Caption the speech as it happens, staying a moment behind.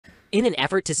In an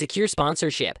effort to secure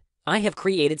sponsorship, I have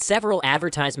created several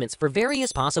advertisements for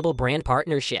various possible brand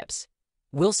partnerships.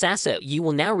 Will Sasso, you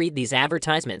will now read these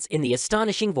advertisements in the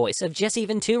astonishing voice of Jesse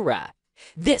Ventura.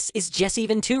 This is Jesse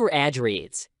Ventura Ad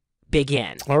Reads.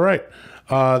 Begin. All right.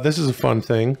 This is a fun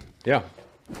thing. Yeah.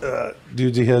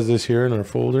 Dudesy has this here in our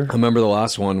folder. I remember the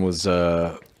last one was...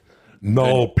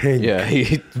 Null pink. Yeah,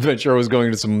 Ventura was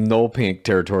going to some null pink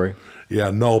territory.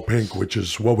 Yeah, null pink, which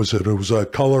is, what was it? It was a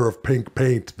color of pink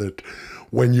paint that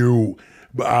when you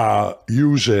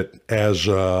use it as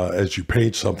you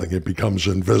paint something, it becomes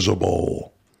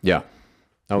invisible. Yeah,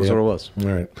 that was what it was.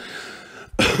 All right.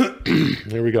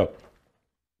 Here we go.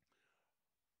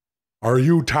 Are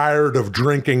you tired of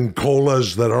drinking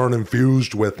colas that aren't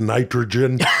infused with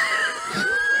nitrogen?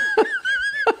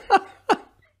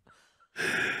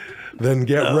 Then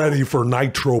get ready for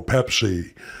Nitro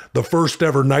Pepsi, the first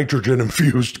ever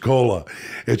nitrogen-infused cola.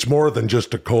 It's more than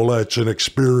just a cola, it's an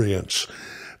experience.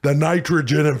 The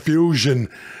nitrogen infusion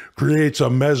creates a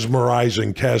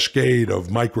mesmerizing cascade of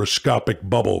microscopic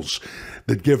bubbles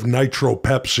that give Nitro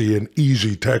Pepsi an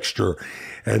easy texture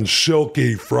and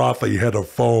silky, frothy head of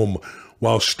foam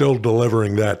while still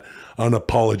delivering that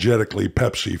unapologetically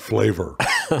Pepsi flavor.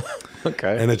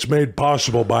 Okay. And it's made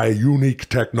possible by a unique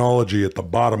technology at the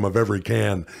bottom of every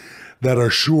can that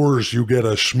assures you get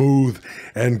a smooth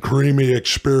and creamy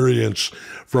experience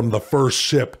from the first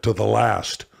sip to the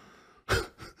last.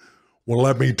 Well,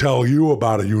 let me tell you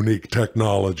about a unique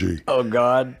technology. Oh,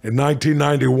 God. In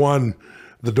 1991,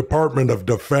 the Department of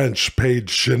Defense paid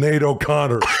Sinead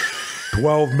O'Connor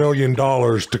 $12 million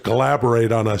to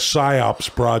collaborate on a PSYOPs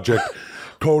project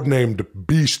codenamed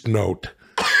Beast Note.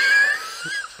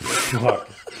 Fuck.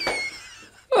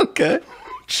 Okay.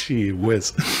 Gee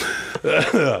whiz.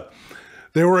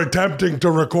 They were attempting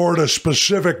to record a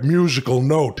specific musical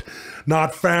note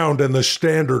not found in the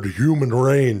standard human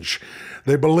range.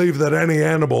 They believed that any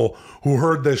animal who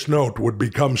heard this note would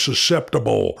become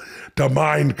susceptible to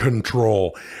mind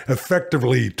control,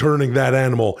 effectively turning that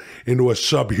animal into a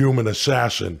subhuman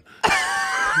assassin.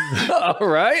 All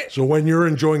right. So when you're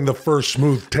enjoying the first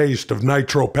smooth taste of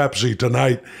Nitro Pepsi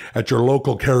tonight at your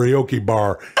local karaoke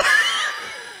bar,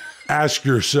 ask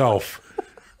yourself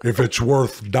if it's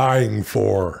worth dying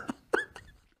for.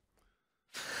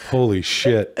 Holy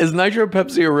shit. Is Nitro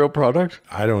Pepsi a real product?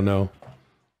 I don't know.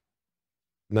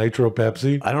 Nitro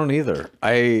Pepsi? I don't either.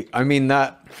 I mean,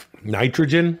 that...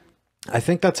 Nitrogen? I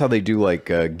think that's how they do, like,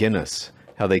 Guinness.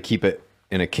 How they keep it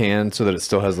in a can so that it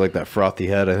still has, like, that frothy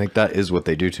head. I think that is what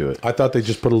they do to it. I thought they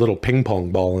just put a little ping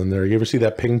pong ball in there. You ever see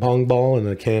that ping pong ball in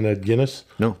a can of Guinness?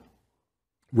 No.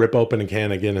 Rip open a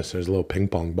can of Guinness. There's a little ping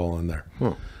pong ball in there.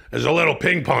 Huh. There's a little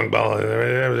ping pong ball in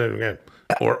there.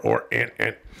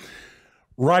 And.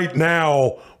 Right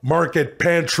now, Market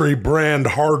Pantry brand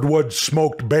hardwood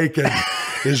smoked bacon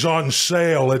is on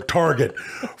sale at Target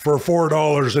for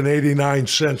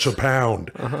 $4.89 a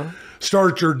pound.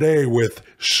 Start your day with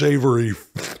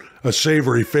a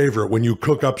savory favorite when you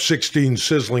cook up 16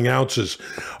 sizzling ounces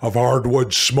of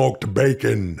hardwood smoked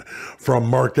bacon from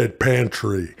Market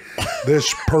Pantry.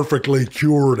 This perfectly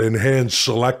cured and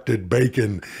hand-selected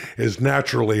bacon is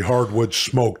naturally hardwood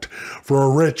smoked for a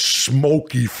rich,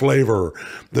 smoky flavor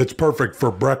that's perfect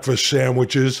for breakfast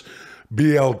sandwiches,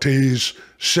 BLTs,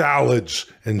 salads,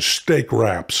 and steak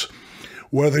wraps.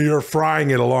 Whether you're frying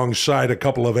it alongside a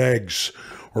couple of eggs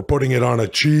or putting it on a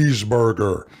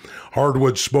cheeseburger,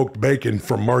 hardwood smoked bacon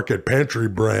from Market Pantry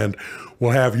brand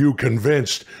will have you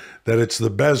convinced that it's the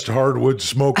best hardwood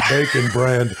smoked bacon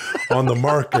brand on the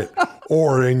market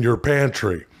or in your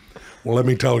pantry. Well, let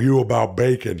me tell you about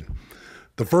bacon.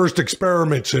 The first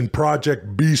experiments in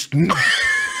Project Beast...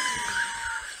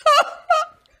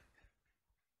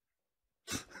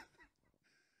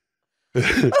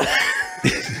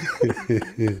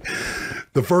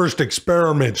 The first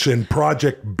experiments in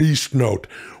Project Beast Note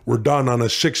were done on a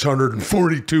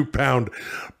 642-pound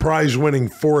prize-winning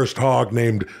forest hog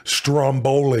named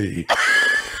Stromboli.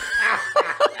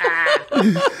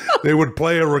 They would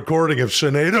play a recording of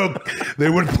Sinead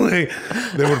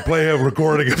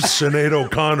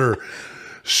O'Connor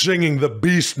singing the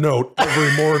Beast Note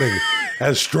every morning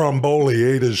as Stromboli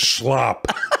ate his slop.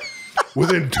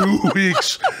 Within 2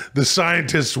 weeks, the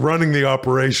scientists running the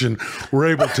operation were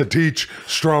able to teach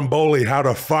Stromboli how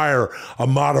to fire a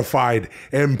modified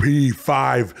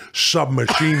MP5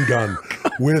 submachine gun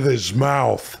with his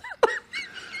mouth.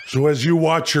 So as you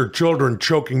watch your children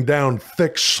choking down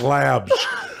thick slabs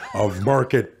of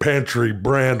Market Pantry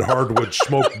brand hardwood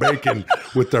smoked bacon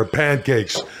with their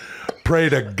pancakes, pray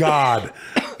to God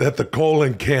that the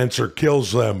colon cancer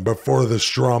kills them before the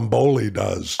Stromboli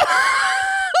does.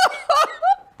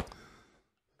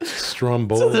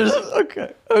 Stromboli.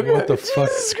 Okay. What the fuck?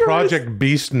 Jesus Project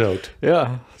Beast Note.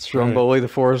 Yeah. Stromboli the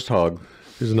forest hog.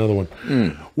 Here's another one.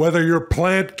 Whether you're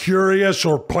plant curious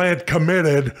or plant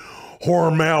committed,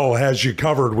 Hormel has you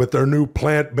covered with their new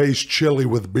plant-based chili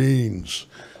with beans.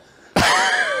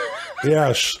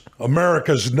 Yes,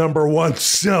 America's #1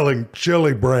 selling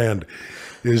chili brand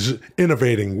is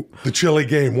innovating the chili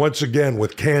game once again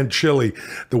with canned chili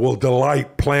that will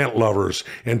delight plant lovers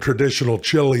and traditional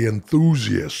chili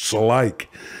enthusiasts alike.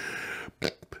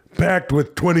 Packed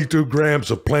with 22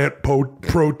 grams of plant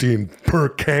protein per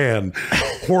can,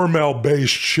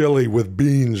 Hormel-based chili with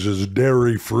beans is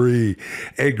dairy-free,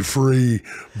 egg-free,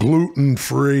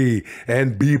 gluten-free,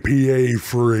 and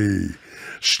BPA-free.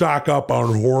 Stock up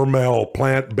on Hormel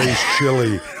plant-based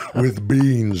chili with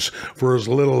beans for as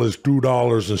little as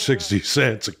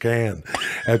 $2.60 a can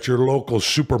at your local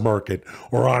supermarket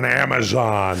or on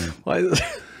Amazon.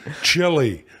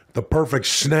 Chili, the perfect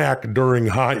snack during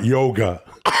hot yoga.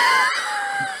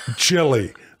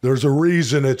 Chili, there's a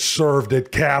reason it's served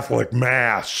at Catholic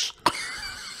Mass.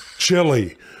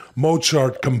 Chili,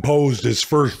 Mozart composed his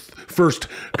first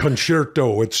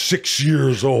concerto at 6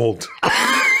 years old.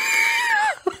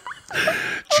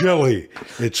 Chili,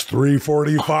 it's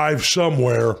 3:45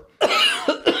 somewhere.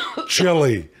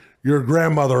 Chili, your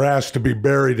grandmother asked to be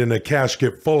buried in a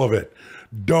casket full of it.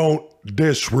 Don't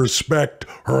disrespect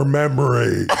her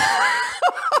memory.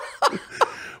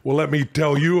 Well, let me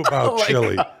tell you about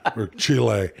Chile.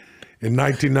 In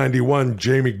 1991,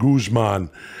 Jamie Guzman,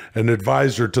 an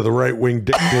advisor to the right-wing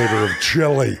dictator of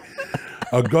Chile,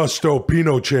 Augusto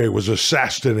Pinochet, was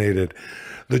assassinated.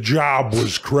 The job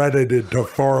was credited to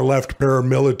far-left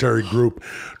paramilitary group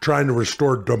trying to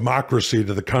restore democracy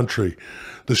to the country.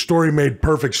 The story made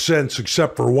perfect sense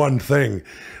except for one thing.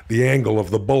 The angle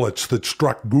of the bullets that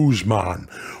struck Guzman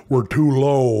were too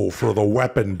low for the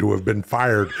weapon to have been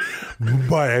fired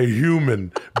by a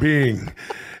human being.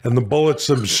 And the bullets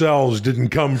themselves didn't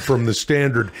come from the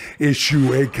standard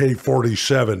issue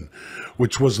AK-47,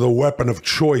 which was the weapon of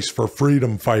choice for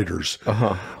freedom fighters.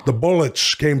 The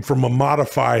bullets came from a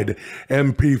modified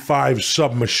MP5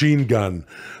 submachine gun.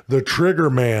 The trigger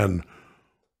man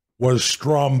was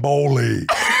Stromboli.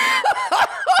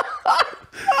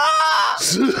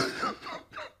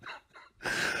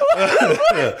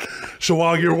 So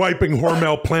while you're wiping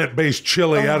Hormel plant-based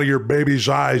chili out of your baby's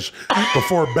eyes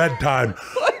before bedtime,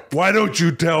 why don't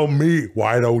you tell me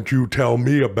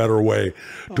a better way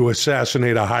to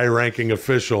assassinate a high-ranking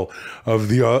official of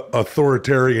the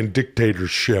authoritarian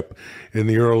dictatorship in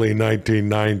the early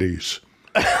 1990s?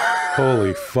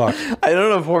 Holy fuck. I don't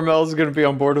know if Hormel is going to be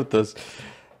on board with this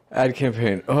ad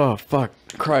campaign. Oh, fuck.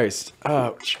 Christ.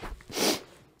 Ouch.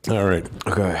 All right.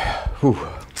 Okay. Whew.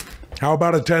 How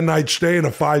about a 10-night stay in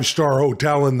a 5-star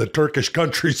hotel in the Turkish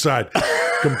countryside,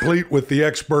 complete with the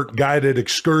expert-guided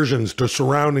excursions to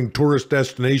surrounding tourist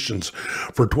destinations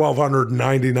for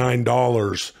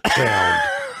 $1,299 sound?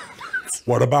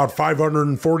 What about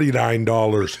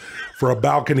 $549 for a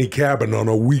balcony cabin on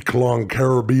a week-long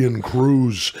Caribbean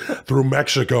cruise through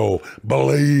Mexico,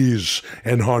 Belize,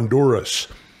 and Honduras?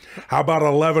 How about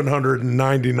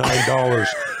 $1,199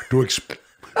 to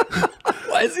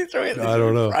Why is he throwing these I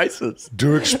don't know. prices?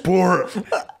 To explore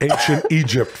ancient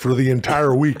Egypt for the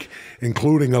entire week,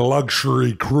 including a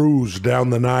luxury cruise down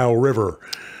the Nile River?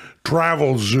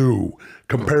 Travel Zoo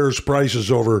compares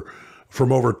prices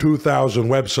from over 2,000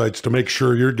 websites to make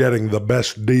sure you're getting the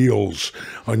best deals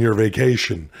on your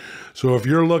vacation. So if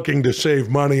you're looking to save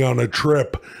money on a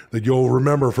trip that you'll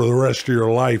remember for the rest of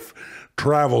your life,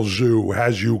 Travel Zoo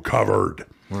has you covered.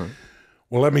 Right.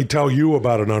 Well, let me tell you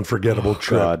about an unforgettable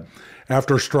trip. God.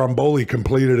 After Stromboli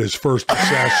completed his first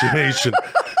assassination,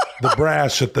 the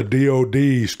brass at the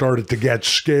DOD started to get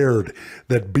scared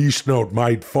that Beast Note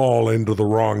might fall into the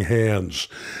wrong hands.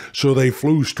 So they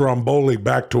flew Stromboli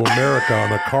back to America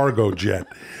on a cargo jet.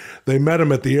 They met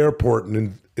him at the airport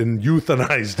and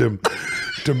euthanized him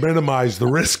to minimize the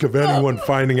risk of anyone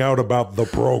finding out about the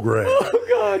program.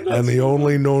 And the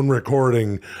only known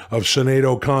recording of Sinead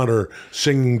O'Connor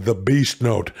singing the Beast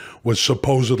Note was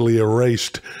supposedly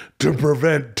erased to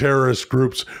prevent terrorist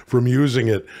groups from using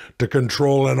it to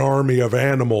control an army of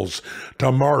animals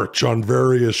to march on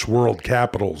various world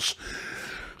capitals.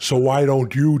 So why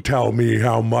don't you tell me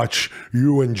how much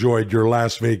you enjoyed your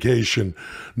last vacation,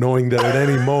 knowing that at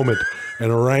any moment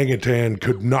an orangutan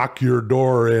could knock your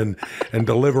door in and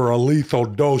deliver a lethal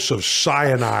dose of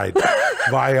cyanide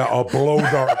via a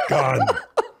blow-dart gun?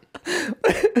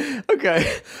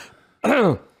 Okay.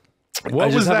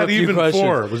 What was that even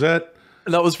for? Was that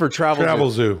was for Travel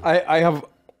Zoo? I have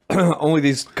only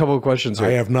these couple of questions here.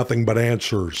 I have nothing but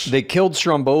answers. They killed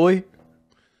Stromboli?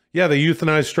 Yeah, they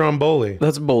euthanized Stromboli.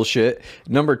 That's bullshit.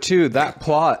 Number 2, that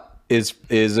plot is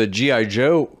a G.I.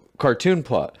 Joe cartoon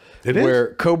plot. It is?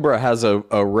 Where Cobra has a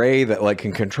ray that like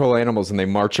can control animals, and they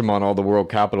march them on all the world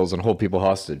capitals and hold people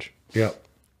hostage. Yeah.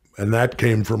 And that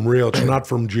came from real. It's not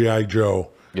from G.I. Joe.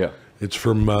 Yeah. It's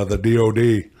from the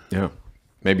DOD. Yeah.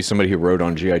 Maybe somebody who wrote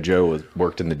on G.I. Joe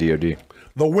worked in the DOD.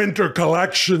 The winter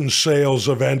collection sales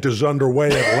event is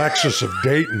underway at Lexus of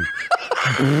Dayton.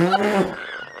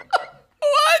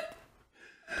 What?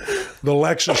 The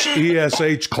Lexus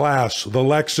ESH class, the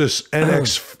Lexus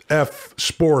NXF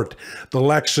Sport, the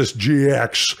Lexus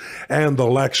GX, and the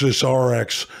Lexus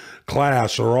RX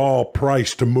class are all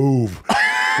priced to move.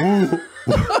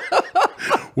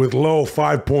 With low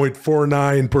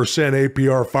 5.49%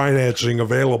 APR financing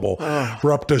available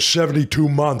for up to 72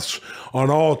 months on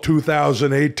all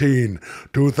 2018,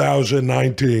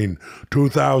 2019,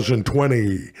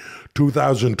 2020,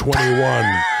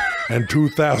 2021, and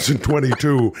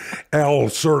 2022 L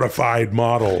certified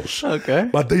models. Okay.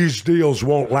 But these deals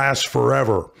won't last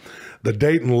forever. The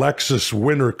Dayton Lexus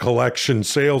Winter Collection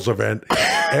sales event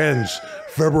ends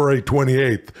February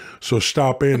 28th, so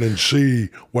stop in and see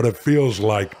what it feels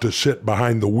like to sit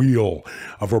behind the wheel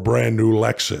of a brand new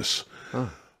Lexus. Huh.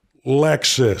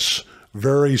 Lexus,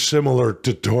 very similar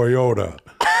to Toyota.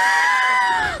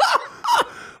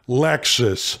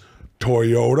 Lexus,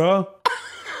 Toyota.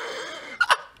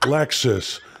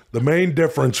 Lexus. The main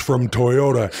difference from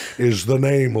Toyota is the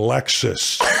name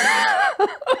Lexus.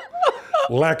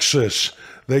 Lexus.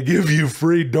 They give you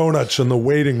free donuts in the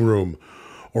waiting room.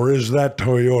 Or is that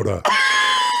Toyota?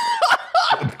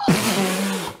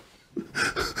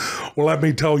 Well, let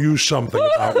me tell you something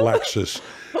about Lexus.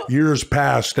 Years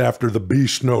passed after the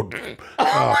Beast Note.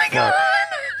 Oh my God.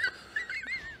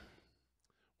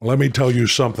 Let me tell you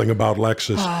something about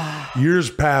Lexus.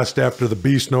 Years passed after the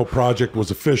Beast Note project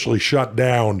was officially shut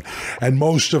down, and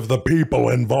most of the people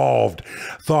involved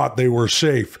thought they were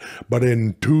safe. But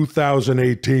in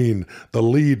 2018, the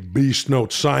lead Beast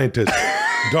Note scientist,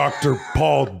 Dr.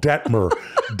 Paul Detmer,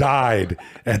 died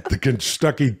at the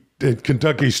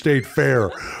Kentucky State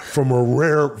Fair from a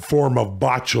rare form of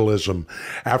botulism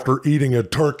after eating a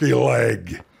turkey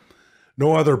leg.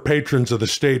 No other patrons of the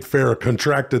state fair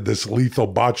contracted this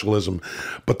lethal botulism,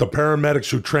 but the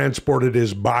paramedics who transported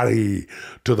his body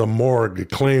to the morgue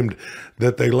claimed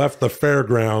that they left the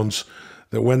fairgrounds,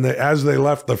 that as they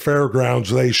left the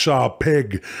fairgrounds, they saw a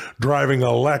pig driving a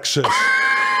Lexus.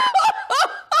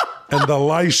 And the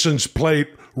license plate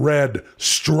read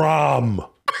Strom.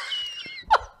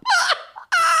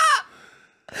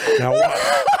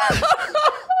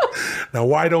 Now,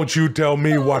 why don't you tell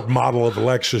me what model of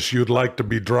Lexus you'd like to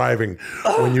be driving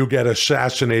when you get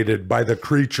assassinated by the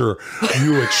creature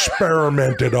you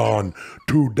experimented on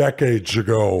 2 decades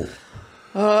ago?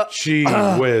 Gee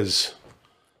whiz.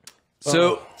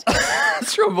 So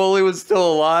Stromboli was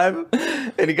still alive,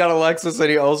 and he got a Lexus, and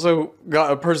he also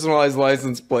got a personalized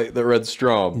license plate that read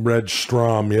Strom. Red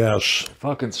Strom, yes.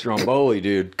 Fucking Stromboli,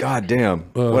 dude. God damn.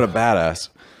 What a badass.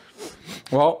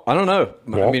 Well, I don't know.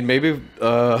 Well, I mean, maybe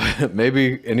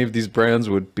any of these brands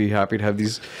would be happy to have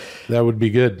these. That would be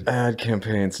good. Ad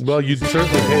campaigns. Well, you'd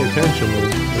certainly pay attention.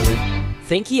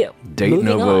 Thank you. Date Moving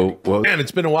Novo. on. Man,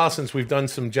 it's been a while since we've done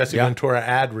some Jesse Ventura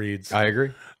ad reads. I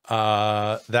agree. We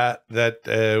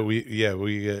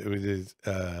did.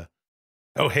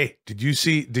 Oh, hey, did you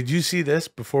see this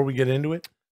before we get into it?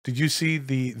 Did you see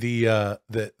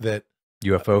that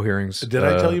UFO hearings? Did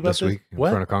I tell you about this week in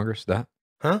front of Congress? That?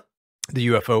 Huh? The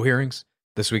UFO hearings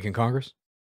this week in Congress?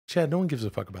 Chad, no one gives a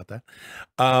fuck about that.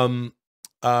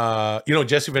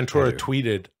 Jesse Ventura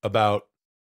tweeted about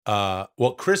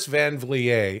Chris Van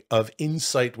Vliet of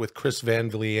Insight with Chris Van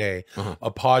Vliet,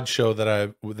 a pod show that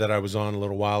I was on a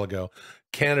little while ago.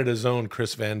 Canada's own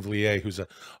Chris Van Vliet, who's a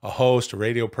host, a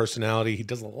radio personality. He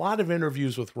does a lot of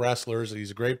interviews with wrestlers.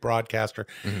 He's a great broadcaster.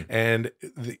 And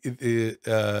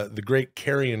the great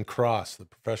Karrion Kross, the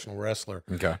professional wrestler,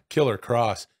 Killer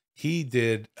Kross, he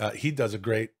does a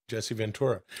great Jesse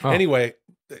Ventura. Anyway,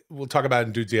 we'll talk about it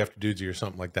in Dudesy After Dudesy or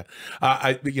something like that.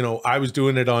 I was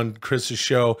doing it on Chris's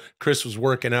show. Chris was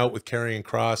working out with Karrion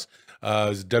Kross.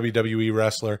 He's a WWE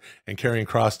wrestler, and Karrion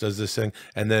Kross does this thing,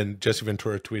 and then Jesse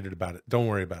Ventura tweeted about it. Don't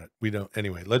worry about it. We don't.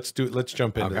 Anyway, let's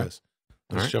jump into this.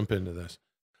 Let's jump into this.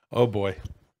 Oh boy.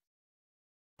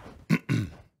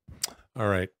 All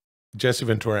right. Jesse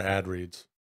Ventura ad reads.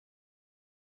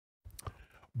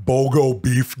 Bogo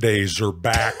beef days are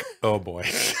back. Oh boy.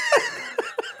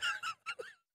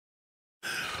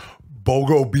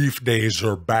 Bogo beef days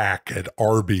are back at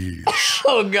Arby's.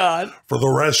 Oh, God. For the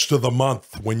rest of the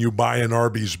month, when you buy an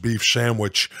Arby's beef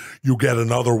sandwich, you get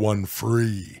another one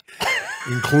free.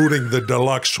 including the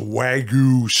deluxe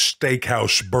Wagyu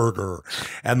Steakhouse Burger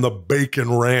and the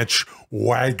Bacon Ranch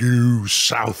Wagyu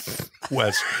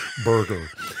Southwest Burger,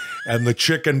 and the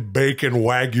Chicken Bacon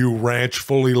Wagyu Ranch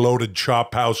Fully Loaded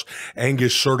Chop House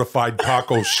Angus Certified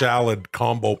Taco Salad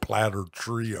Combo Platter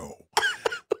Trio.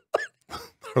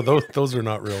 Those are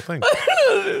not real things.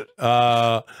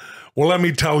 Well, let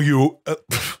me tell you.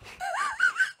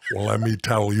 Well, let me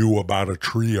tell you about a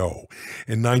trio.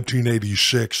 In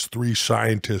 1986, 3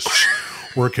 scientists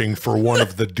working for one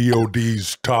of the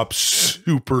DoD's top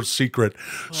super secret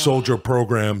soldier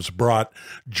programs brought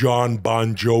John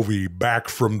Bon Jovi back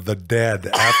from the dead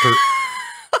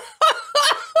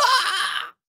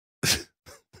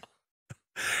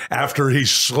after he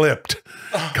slipped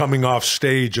coming off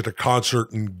stage at a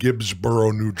concert in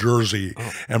Gibbsboro, New Jersey,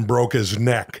 and broke his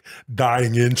neck,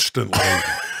 dying instantly.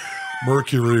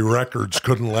 Mercury Records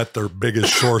couldn't let their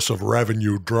biggest source of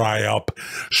revenue dry up,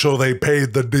 so they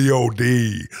paid the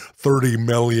DoD $30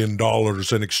 million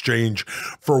in exchange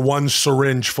for 1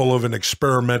 syringe full of an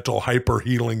experimental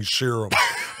hyper-healing serum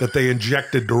that they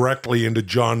injected directly into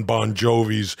John Bon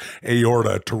Jovi's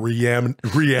aorta to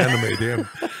reanimate him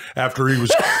after he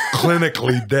was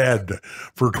clinically dead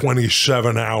for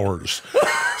 27 hours.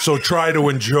 So try to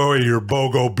enjoy your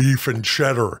Bogo beef and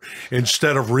cheddar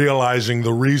instead of realizing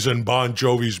the reason Bon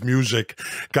Jovi's music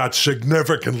got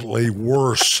significantly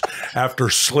worse after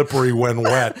Slippery When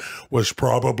Wet was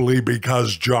probably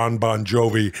because John Bon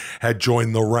Jovi had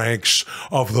joined the ranks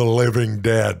of the living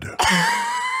dead.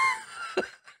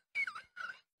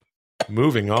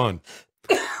 Moving on.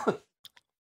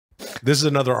 This is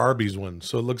another Arby's one,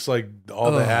 so it looks like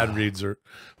all the ad reads are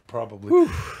probably... Whew.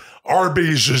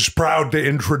 Arby's is proud to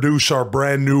introduce our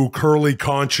brand new Curly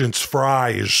Conscience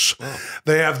fries.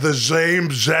 They have the same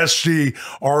zesty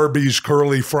Arby's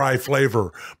curly fry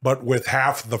flavor, but with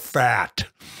half the fat.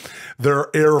 They're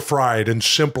air fried and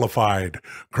simplified.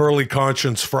 Curly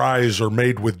Conscience fries are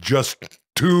made with just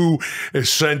 2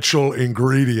 essential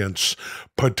ingredients: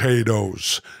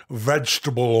 potatoes,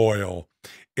 vegetable oil,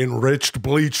 enriched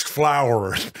bleached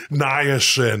flour,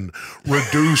 niacin,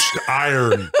 reduced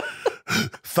iron,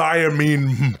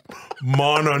 thiamine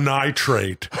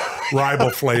mononitrate,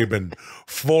 riboflavin,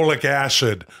 folic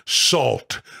acid,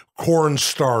 salt,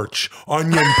 cornstarch,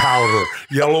 onion powder,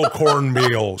 yellow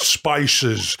cornmeal,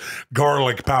 spices,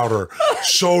 garlic powder,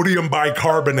 sodium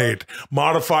bicarbonate,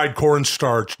 modified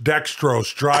cornstarch,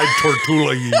 dextrose, dried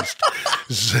tortilla yeast,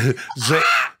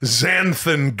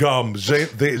 xanthan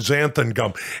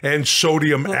gum, and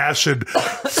sodium acid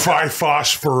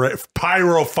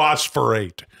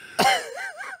pyrophosphorate.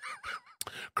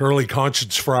 Curly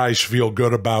Conscience fries feel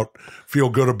good about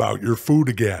your food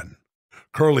again.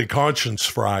 Curly Conscience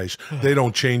fries, they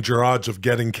don't change your odds of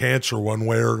getting cancer one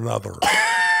way or another.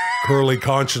 Curly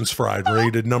Conscience fried,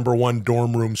 rated #1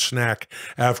 dorm room snack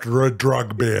after a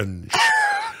drug binge.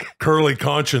 Curly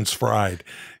Conscience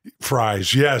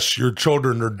fries, yes, your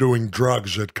children are doing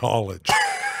drugs at college.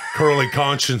 Curly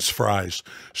Conscience fries,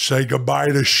 say goodbye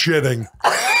to shitting.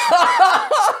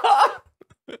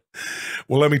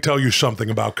 Well, let me tell you something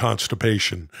about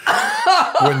constipation.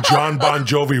 When John Bon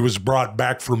Jovi was brought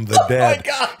back from the dead,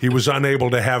 he was unable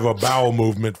to have a bowel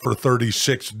movement for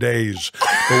 36 days.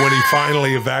 But when he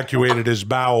finally evacuated his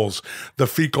bowels, the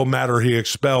fecal matter he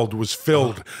expelled was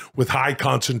filled with high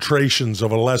concentrations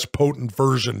of a less potent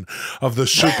version of the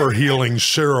super healing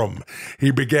serum.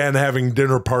 He began having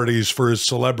dinner parties for his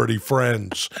celebrity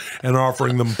friends and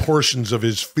offering them portions of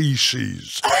his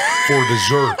feces for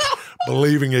dessert,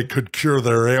 believing it could cure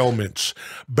their ailments.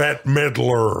 Bette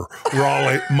Midler,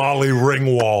 Molly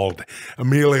Ringwald,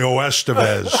 Emilio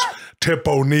Estevez, Tip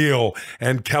O'Neill,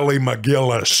 and Kelly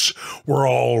McGillis were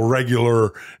all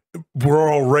regularly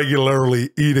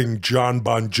eating John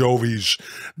Bon Jovi's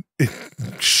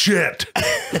shit.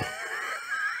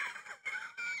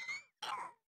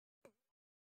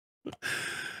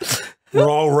 We're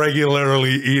all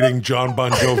regularly eating John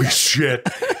Bon Jovi's shit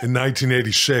in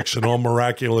 1986 and all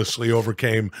miraculously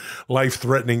overcame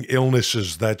life-threatening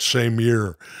illnesses that same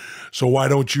year. So why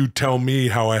don't you tell me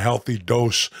how a healthy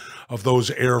dose of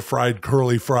those air-fried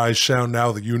curly fries sound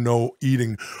now that you know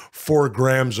eating 4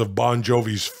 grams of Bon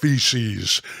Jovi's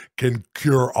feces can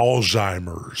cure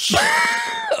Alzheimer's?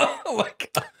 Oh, my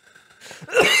God.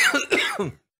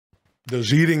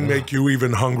 Does eating make you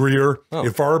even hungrier? Oh.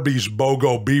 If Arby's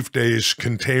Bogo Beef Days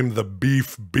contain the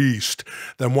beef beast,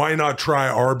 then why not try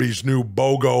Arby's new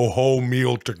Bogo Whole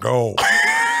Meal to Go?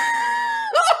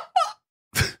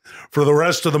 For the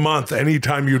rest of the month,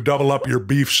 anytime you double up your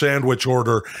beef sandwich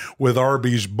order with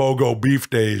Arby's Bogo Beef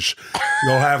Days,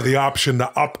 you'll have the option to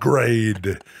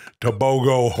upgrade to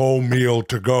Bogo whole meal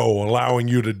to go, allowing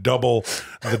you to double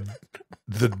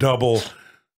the double,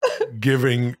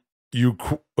 giving you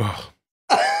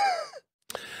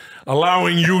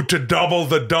allowing you to double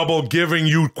the double, giving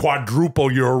you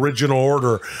quadruple your original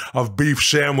order of beef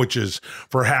sandwiches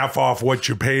for half off what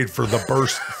you paid for the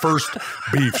first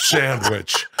beef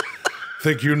sandwich.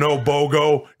 Think you know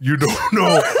Bogo? You don't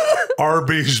know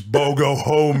Arby's Bogo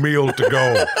whole meal to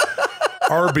go.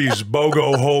 Arby's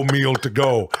Bogo whole meal to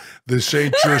go. This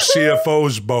ain't your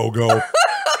CFO's Bogo.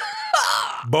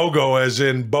 Bogo as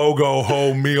in Bogo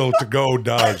whole meal to go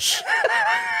does.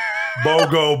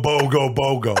 Bogo, Bogo,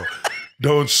 Bogo.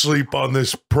 Don't sleep on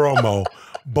this promo.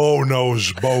 Bo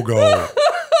knows Bogo.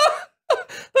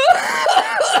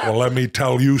 Well, let me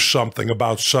tell you something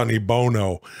about Sonny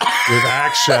Bono. With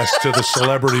access to the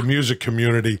celebrity music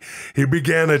community, he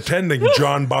began attending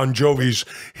John Bon Jovi's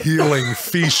healing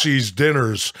feces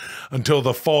dinners until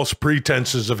the false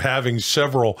pretenses of having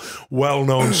several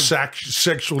well-known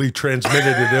sexually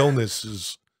transmitted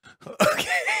illnesses. Okay.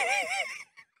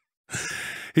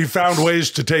 He found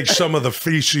ways to take some of the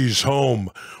feces home,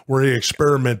 where he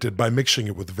experimented by mixing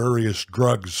it with various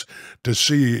drugs to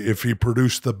see if he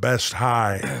produced the best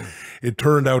high. It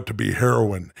turned out to be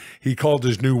heroin. He called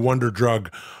his new wonder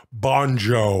drug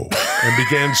Bonjo and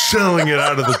began selling it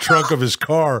out of the trunk of his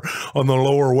car on the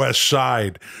Lower West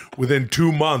Side. Within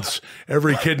 2 months,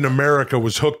 every kid in America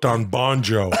was hooked on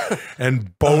Bonjo,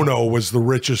 and Bono was the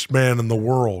richest man in the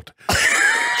world.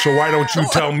 So why don't you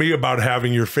tell me about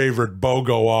having your favorite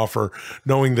Bogo offer,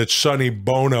 knowing that Sonny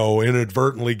Bono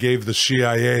inadvertently gave the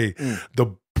CIA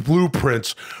the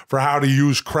blueprints for how to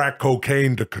use crack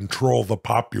cocaine to control the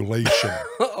population.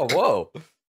 Oh, whoa.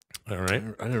 All right.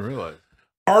 I didn't realize.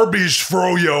 Arby's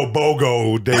Froyo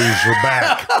Bogo days are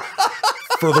back.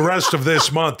 For the rest of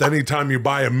this month, anytime you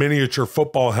buy a miniature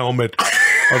football helmet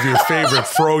of your favorite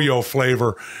Froyo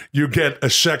flavor, you get a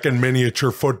second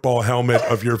miniature football helmet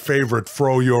of your favorite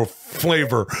Froyo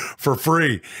flavor for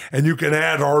free. And you can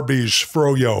add Arby's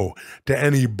Froyo to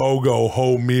any Bogo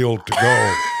whole meal to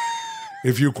go.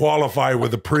 If you qualify with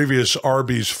the previous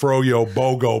Arby's Froyo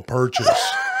Bogo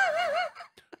purchase.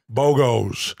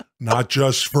 Bogos, not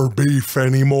just for beef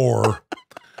anymore.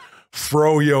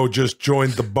 Froyo just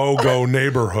joined the Bogo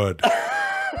neighborhood.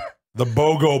 The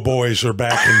Bogo boys are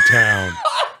back in town.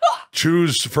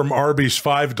 Choose from Arby's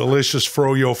 5 delicious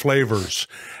Froyo flavors: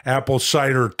 apple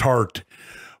cider tart,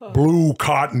 blue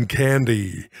cotton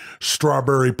candy,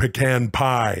 strawberry pecan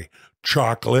pie,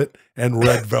 chocolate, and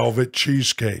red velvet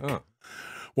cheesecake.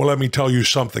 Well, let me tell you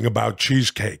something about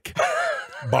cheesecake.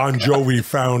 Bon Jovi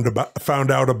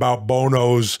found out about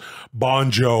Bono's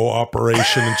Bonjo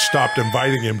operation and stopped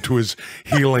inviting him to his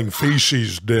healing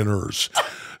feces dinners.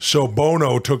 So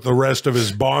Bono took the rest of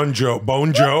his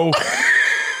Bonjo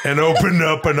and opened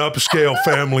up an upscale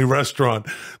family restaurant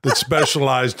that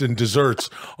specialized in desserts,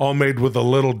 all made with a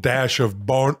little dash of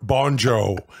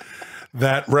Bonjo.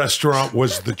 That restaurant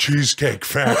was the Cheesecake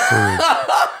Factory.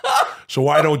 So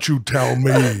why don't you tell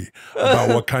me about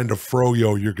what kind of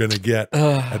Froyo you're going to get?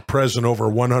 At present, over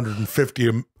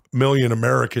 150 million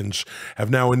Americans have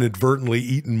now inadvertently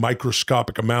eaten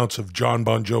microscopic amounts of John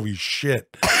Bon Jovi's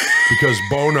shit because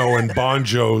Bono and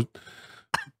Bonjo...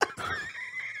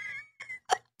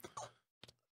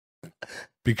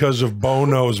 because of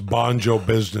Bono's Bonjo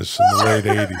business in the late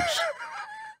 80s.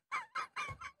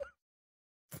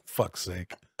 Fuck's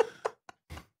sake.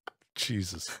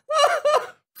 Jesus.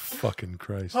 Fucking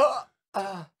Christ.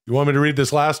 You want me to read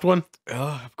this last one?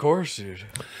 Of course, dude.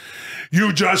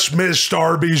 You just missed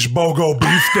Arby's Bogo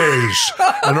Beef Days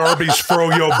and Arby's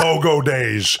Froyo Bogo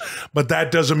Days. But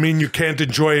that doesn't mean you can't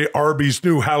enjoy Arby's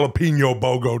new Jalapeno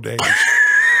Bogo Days.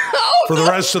 For the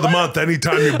rest of the month,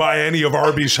 anytime you buy any of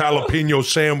Arby's jalapeno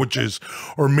sandwiches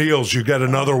or meals, you get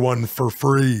another one for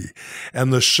free.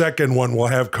 And the second one will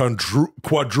have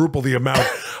quadruple the amount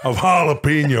of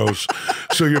jalapenos.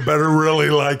 So you better really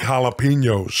like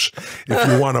jalapenos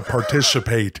if you want to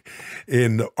participate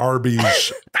in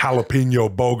Arby's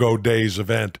Jalapeno Bogo Days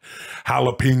event.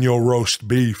 Jalapeno roast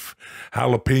beef,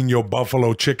 jalapeno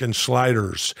buffalo chicken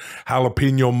sliders,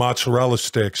 jalapeno mozzarella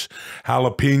sticks,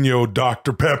 jalapeno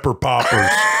Dr. Pepper poppers.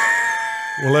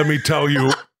 Well, let me tell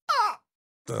you.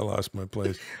 I lost my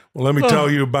place. Well, let me tell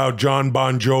you about John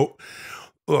Bon Jovi.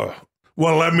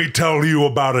 Well, let me tell you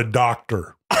about a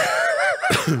doctor.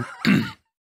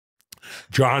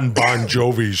 John Bon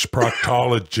Jovi's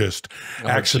proctologist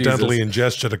accidentally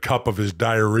ingested a cup of his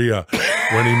diarrhea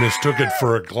when he mistook it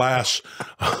for a glass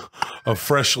of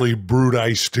freshly brewed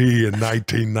iced tea in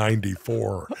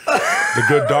 1994. The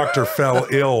good doctor fell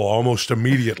ill almost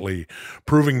immediately,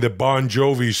 proving that Bon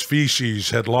Jovi's feces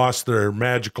had lost their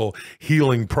magical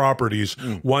healing properties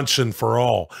once and for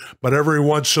all. But every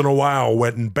once in a while,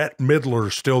 when Bette Midler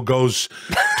still goes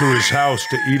to his house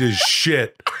to eat his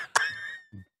shit,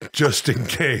 just in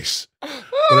case.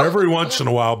 But every once in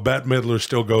a while, Bette Midler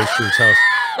still goes to his house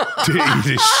to eat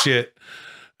his shit.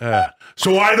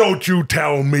 So why don't you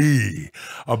tell me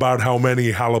about how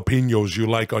many jalapenos you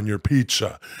like on your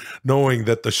pizza, knowing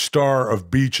that the star of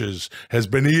Beaches has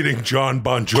been eating John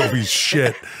Bon Jovi's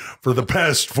shit for the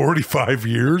past 45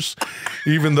 years,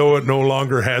 even though it no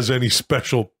longer has any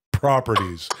special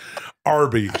properties.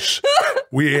 Arby's,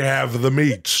 we have the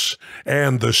meats,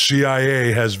 and the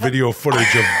CIA has video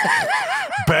footage of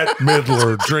Bette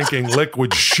Midler drinking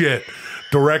liquid shit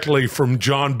directly from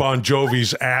John Bon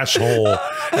Jovi's asshole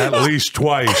at least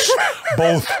twice,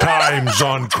 both times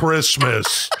on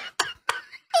Christmas.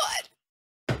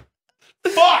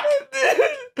 Fuck!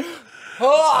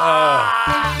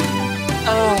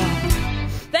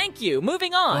 Thank you.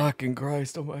 Moving on. Fucking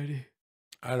Christ almighty.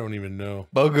 I don't even know.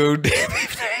 Bogo.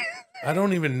 I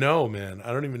don't even know, man.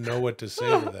 I don't even know what to say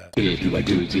to that. If you like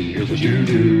Dudesy, here's what you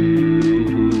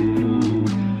do.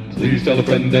 Please tell a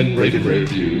friend and rate and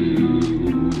review.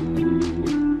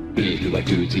 If you like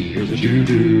Dudesy, here's what you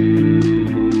do.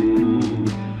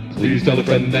 Please tell a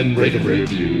friend and rate and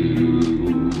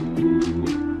review.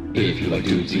 If you like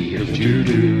Dudesy, here's what you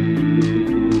do.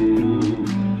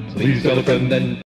 Please tell a friend and